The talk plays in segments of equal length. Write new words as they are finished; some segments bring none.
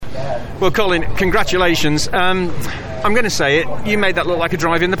Well, Colin, congratulations. I'm going to say it, you made that look like a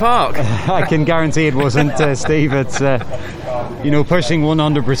drive in the park. I can guarantee it wasn't, Steve. It's pushing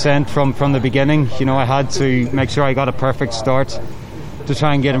 100% from the beginning. I had to make sure I got a perfect start to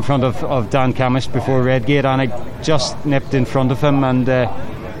try and get in front of Dan Camish before Redgate, and I just nipped in front of him, and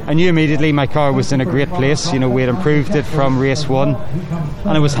I knew immediately my car was in a great place. We had improved it from race 1,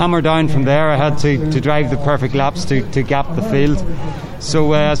 and it was hammer down from there. I had to drive the perfect laps to gap the field.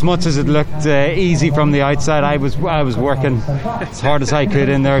 So as much as it looked easy from the outside, I was working as hard as I could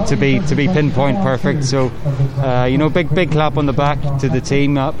in there to be pinpoint perfect. So big clap on the back to the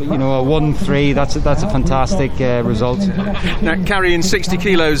team. A 1-3, that's a fantastic result. Now, carrying 60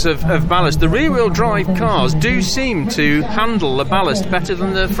 kilos of ballast, the rear wheel drive cars do seem to handle the ballast better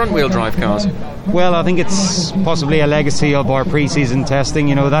than the front wheel drive cars. Well, I think it's possibly a legacy of our pre-season testing.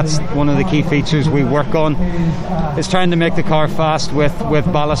 That's one of the key features we work on, is trying to make the car fast with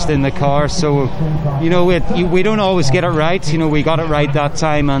ballast in the car. So we don't always get it right. We got it right that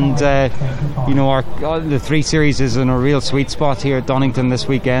time, and the 3 Series is in a real sweet spot here at Donington this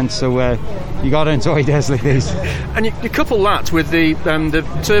weekend, so you got to enjoy days like these. And you couple that with the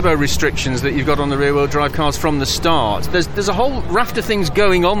turbo restrictions that you've got on the rear wheel drive cars from the start. There's a whole raft of things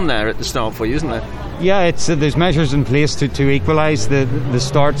going on there at the start for you, isn't there? Yeah, there's measures in place to equalise the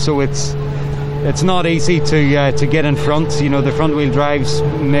start, so it's not easy to get in front. The front wheel drives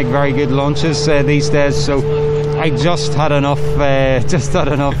make very good launches these days, so I just had enough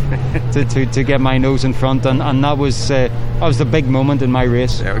to get my nose in front, and that was the big moment in my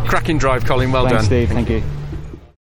race. Yeah, cracking drive, Colin. Well Thanks, done. Steve. Thank you.